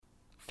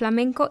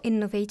Flamenco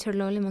innovator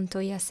Lole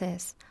Montoya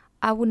says,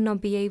 "I would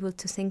not be able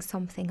to sing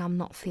something I'm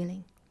not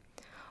feeling."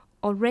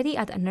 Already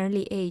at an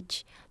early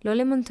age,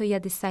 Lole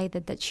Montoya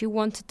decided that she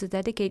wanted to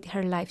dedicate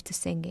her life to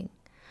singing.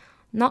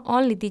 Not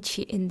only did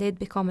she indeed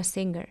become a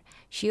singer,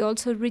 she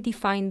also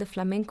redefined the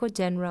flamenco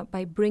genre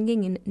by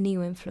bringing in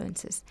new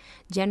influences,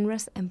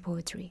 genres, and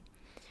poetry.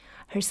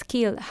 Her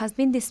skill has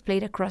been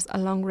displayed across a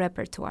long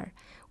repertoire,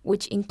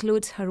 which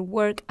includes her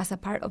work as a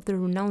part of the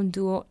renowned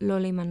duo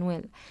Lole y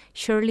Manuel,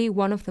 surely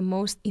one of the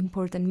most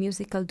important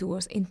musical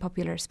duos in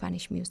popular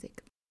Spanish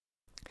music.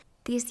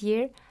 This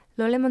year,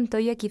 Lole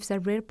Montoya gives a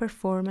rare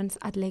performance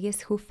at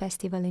Leges Hoef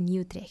Festival in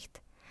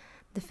Utrecht.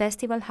 The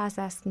festival has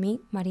asked me,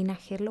 Marina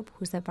Herlop,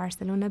 who's a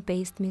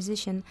Barcelona-based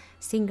musician,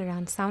 singer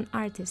and sound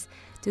artist,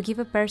 to give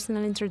a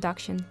personal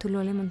introduction to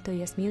Lole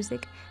Montoya's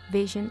music,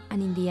 vision,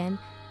 and in the end,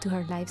 to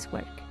her life's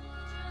work.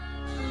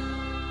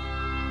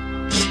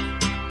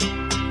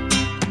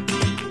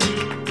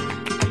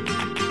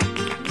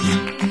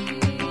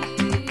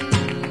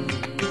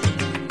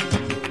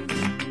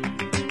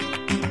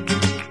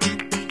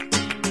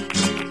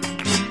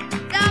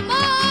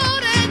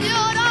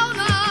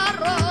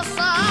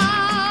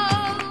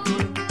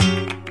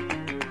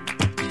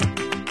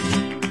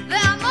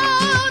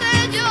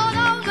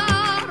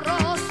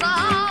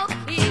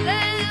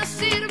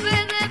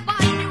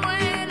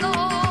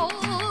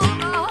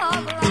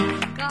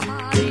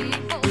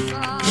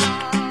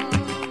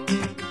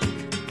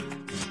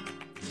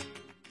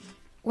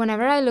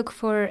 Whenever I look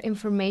for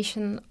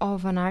information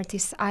of an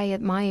artist I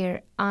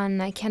admire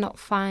and I cannot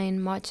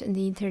find much on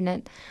the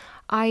internet,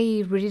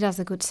 I read it as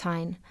a good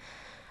sign.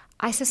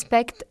 I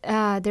suspect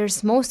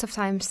there's most of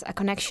times a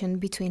connection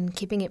between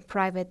keeping it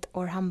private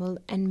or humble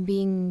and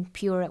being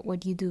pure at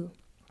what you do.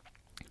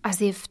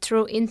 As if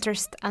true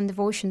interest and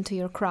devotion to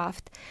your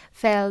craft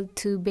felt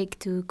too big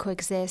to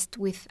coexist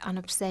with an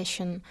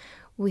obsession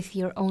with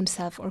your own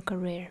self or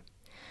career.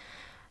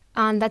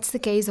 And that's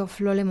the case of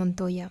Lole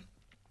Montoya.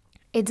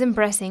 It's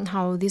impressive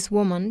how this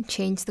woman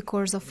changed the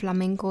course of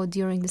flamenco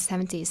during the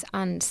 70s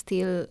and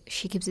still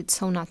she keeps it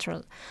so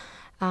natural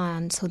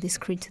and so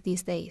discreet to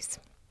these days.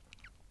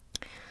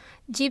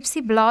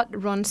 Gypsy blood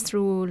runs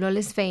through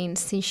Lole's veins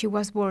since she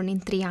was born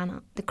in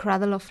Triana, the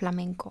cradle of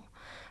flamenco.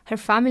 Her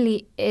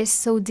family is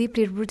so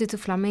deeply rooted to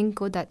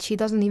flamenco that she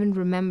doesn't even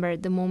remember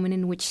the moment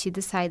in which she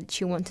decided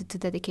she wanted to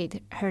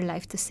dedicate her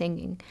life to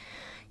singing.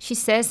 She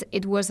says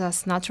it was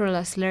as natural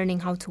as learning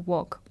how to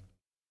walk.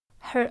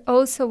 Her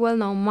also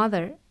well-known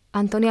mother,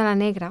 Antonia La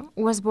Negra,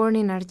 was born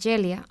in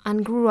Argelia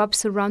and grew up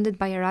surrounded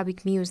by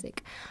Arabic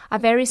music, a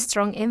very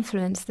strong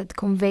influence that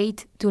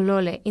conveyed to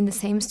Lole in the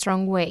same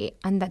strong way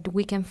and that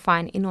we can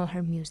find in all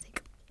her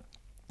music.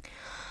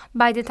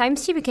 By the time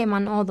she became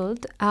an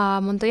adult,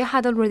 Montoya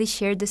had already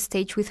shared the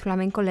stage with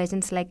flamenco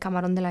legends like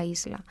Camarón de la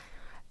Isla.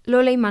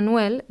 Lole y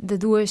Manuel, the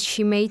duo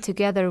she made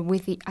together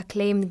with the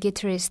acclaimed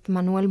guitarist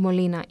Manuel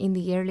Molina in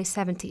the early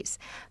 70s,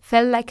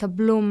 felt like a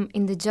bloom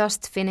in the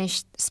just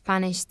finished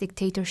Spanish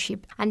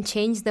dictatorship and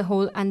changed the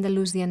whole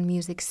Andalusian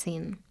music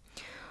scene.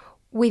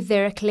 With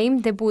their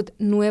acclaimed debut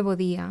Nuevo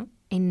Día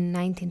in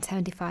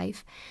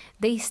 1975,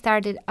 they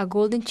started a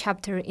golden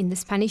chapter in the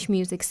Spanish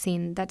music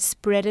scene that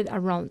spread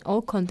around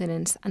all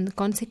continents and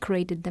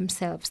consecrated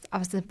themselves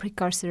as the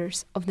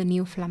precursors of the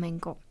new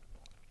flamenco.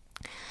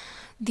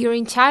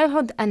 During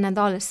childhood and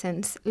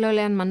adolescence, Lole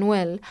and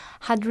Manuel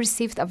had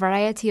received a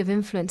variety of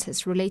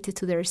influences related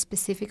to their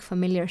specific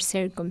familiar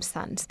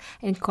circumstance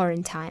and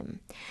current time: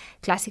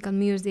 classical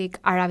music,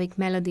 Arabic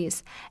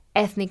melodies,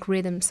 ethnic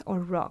rhythms, or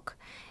rock.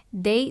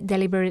 They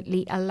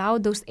deliberately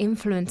allowed those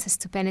influences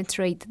to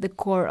penetrate the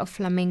core of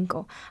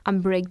flamenco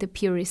and break the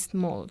purist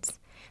molds.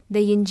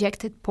 They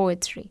injected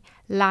poetry,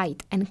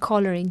 light, and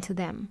color into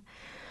them.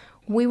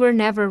 We were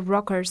never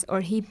rockers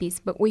or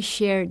hippies, but we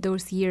shared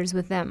those years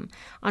with them,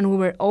 and we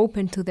were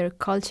open to their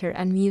culture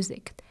and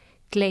music,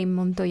 claimed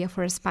Montoya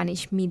for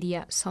Spanish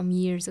media some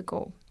years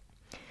ago.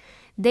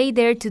 They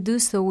dared to do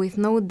so with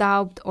no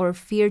doubt or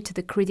fear to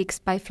the critics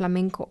by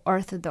flamenco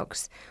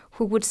orthodox,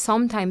 who would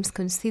sometimes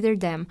consider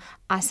them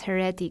as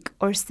heretic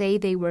or say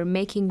they were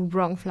making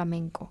wrong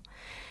flamenco.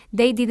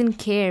 They didn't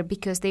care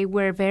because they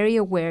were very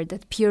aware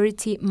that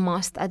purity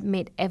must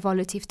admit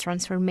evolutive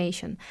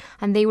transformation,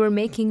 and they were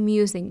making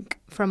music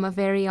from a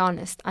very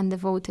honest and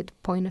devoted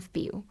point of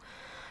view.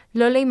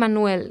 Lole y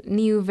Manuel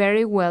knew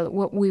very well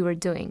what we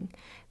were doing.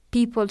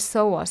 People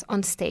saw us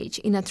on stage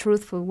in a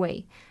truthful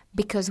way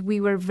because we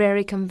were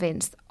very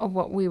convinced of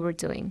what we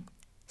were doing,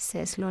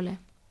 says Lole.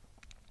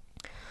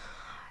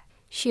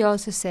 She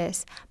also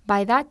says,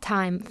 by that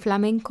time,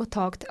 flamenco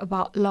talked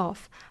about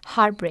love,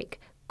 heartbreak,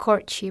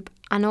 courtship,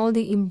 and all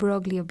the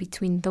imbroglio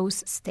between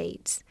those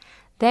states.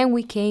 Then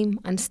we came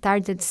and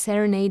started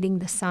serenading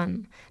the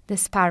sun, the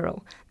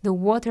sparrow, the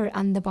water,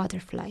 and the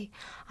butterfly.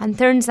 And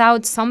turns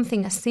out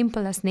something as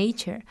simple as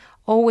nature,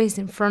 always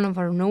in front of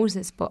our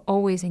noses but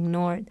always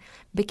ignored,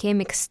 became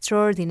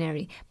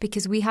extraordinary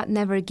because we had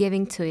never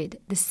given to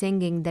it the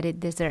singing that it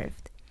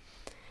deserved.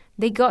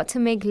 They got to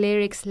make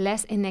lyrics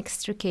less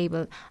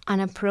inextricable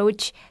and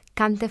approach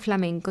cante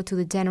flamenco to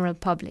the general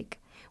public.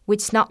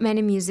 which not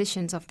many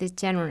musicians of this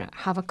genre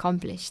have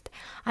accomplished,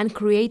 and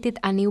created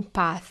a new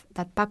path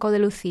that Paco de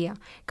Lucía,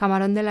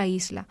 Camarón de la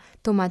Isla,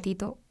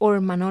 Tomatito, or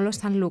Manolo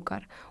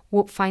Sanlúcar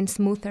would find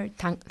smoother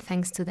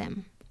thanks to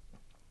them.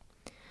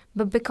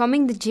 But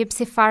becoming the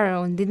gypsy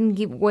pharaoh didn't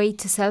give way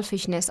to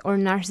selfishness or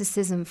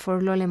narcissism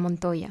for Lole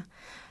Montoya.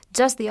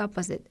 Just the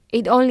opposite.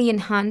 It only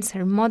enhanced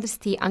her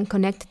modesty and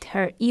connected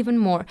her even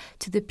more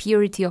to the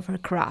purity of her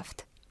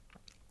craft.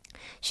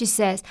 She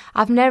says,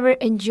 "I've never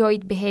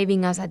enjoyed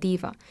behaving as a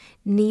diva,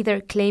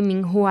 neither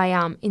claiming who I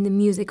am in the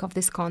music of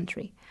this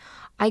country.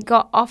 I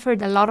got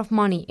offered a lot of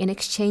money in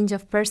exchange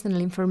of personal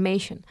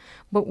information,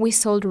 but we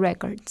sold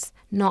records,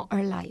 not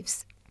our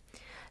lives."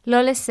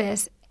 Lole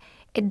says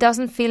it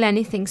doesn't feel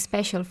anything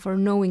special for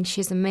knowing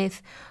she's a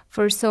myth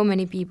for so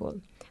many people.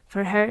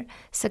 For her,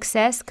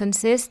 success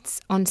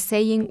consists on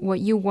saying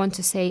what you want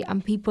to say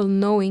and people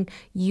knowing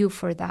you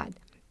for that.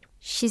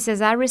 She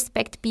says, "I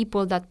respect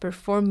people that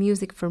perform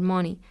music for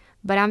money,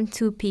 but I'm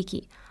too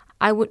picky.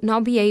 I would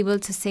not be able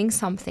to sing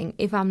something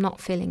if I'm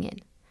not feeling it."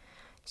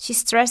 She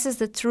stresses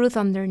the truth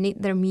underneath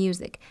their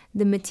music,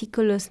 the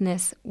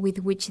meticulousness with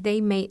which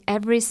they made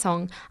every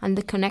song and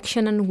the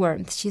connection and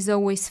warmth she's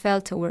always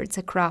felt towards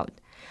a crowd.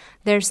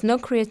 There's no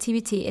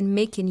creativity in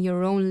making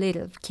your own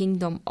little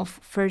kingdom of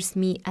first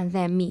me and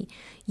then me.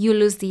 You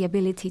lose the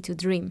ability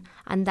to dream,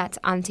 and that's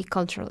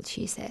anti-cultural,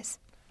 she says.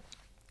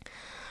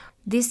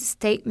 These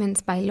statements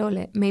by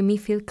Lole made me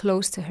feel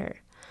close to her.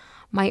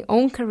 My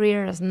own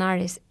career as an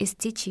artist is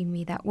teaching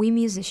me that we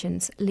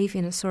musicians live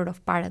in a sort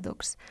of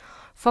paradox.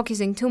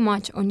 Focusing too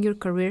much on your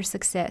career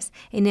success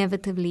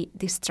inevitably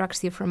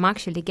distracts you from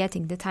actually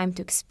getting the time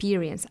to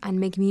experience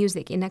and make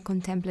music in a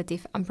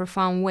contemplative and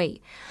profound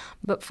way.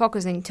 But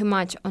focusing too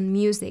much on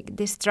music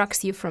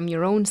distracts you from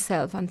your own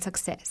self and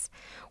success.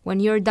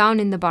 When you're down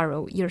in the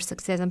barrow, your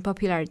success and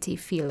popularity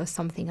feel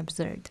something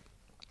absurd.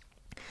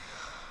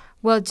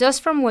 Well,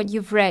 just from what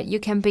you've read, you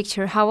can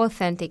picture how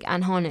authentic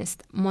and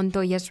honest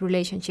Montoya's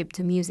relationship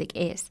to music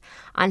is,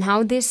 and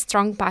how this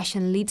strong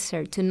passion leads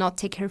her to not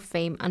take her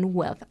fame and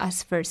wealth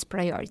as first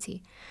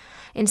priority.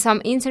 In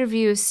some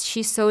interviews,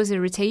 she shows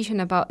irritation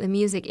about the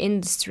music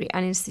industry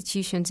and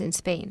institutions in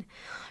Spain.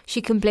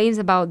 She complains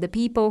about the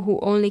people who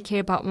only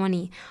care about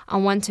money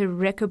and want to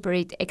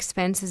recuperate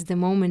expenses the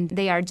moment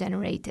they are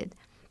generated.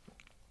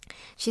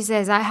 She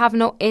says, "I have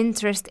no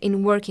interest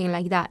in working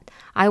like that.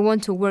 I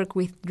want to work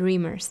with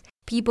dreamers,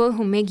 people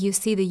who make you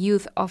see the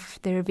youth of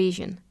their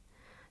vision,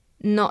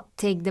 not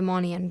take the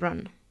money and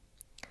run."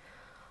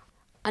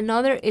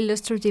 Another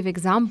illustrative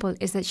example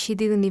is that she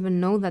didn't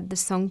even know that the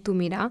song Tu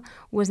Mira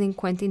was in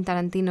Quentin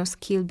Tarantino's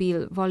Kill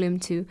Bill Volume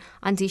 2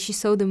 until she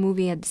saw the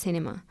movie at the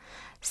cinema.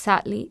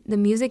 Sadly, the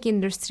music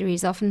industry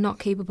is often not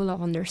capable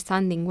of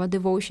understanding what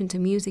devotion to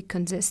music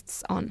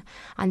consists on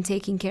and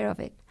taking care of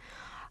it.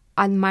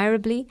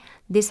 Admirably,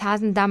 this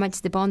hasn't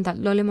damaged the bond that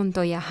Lole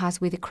Montoya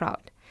has with the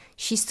crowd.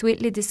 She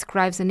sweetly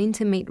describes an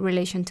intimate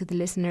relation to the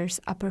listeners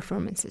at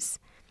performances.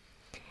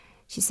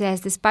 She says,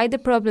 "Despite the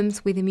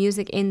problems with the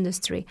music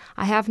industry,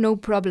 I have no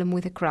problem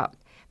with the crowd,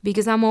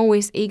 because I'm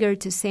always eager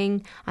to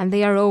sing and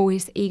they are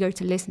always eager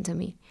to listen to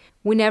me.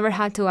 We never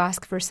had to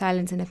ask for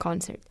silence in a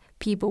concert.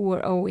 People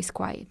were always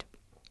quiet."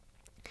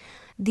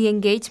 The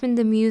engagement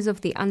the muse of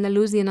the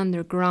Andalusian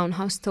underground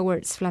has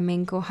towards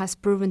flamenco has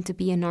proven to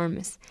be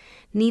enormous.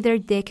 Neither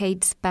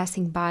decades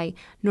passing by,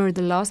 nor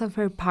the loss of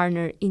her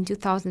partner in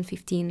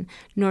 2015,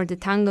 nor the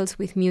tangles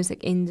with music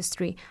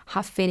industry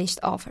have finished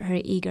off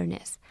her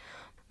eagerness.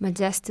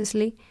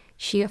 Majestuously,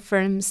 she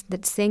affirms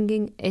that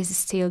singing is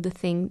still the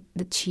thing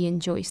that she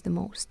enjoys the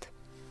most.